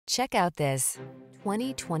Check out this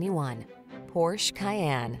 2021 Porsche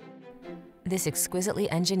Cayenne. This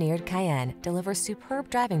exquisitely engineered Cayenne delivers superb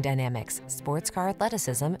driving dynamics, sports car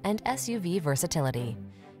athleticism, and SUV versatility.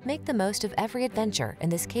 Make the most of every adventure in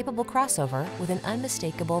this capable crossover with an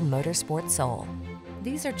unmistakable motorsport soul.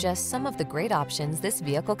 These are just some of the great options this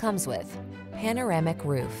vehicle comes with: panoramic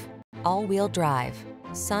roof, all-wheel drive,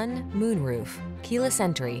 sun, moonroof, keyless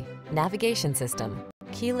entry, navigation system,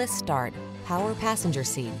 keyless start, power passenger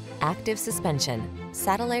seat, active suspension,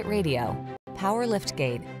 satellite radio, power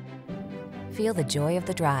liftgate. Feel the joy of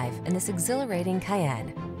the drive in this exhilarating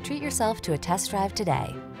Cayenne. Treat yourself to a test drive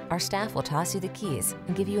today. Our staff will toss you the keys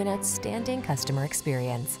and give you an outstanding customer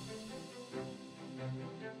experience.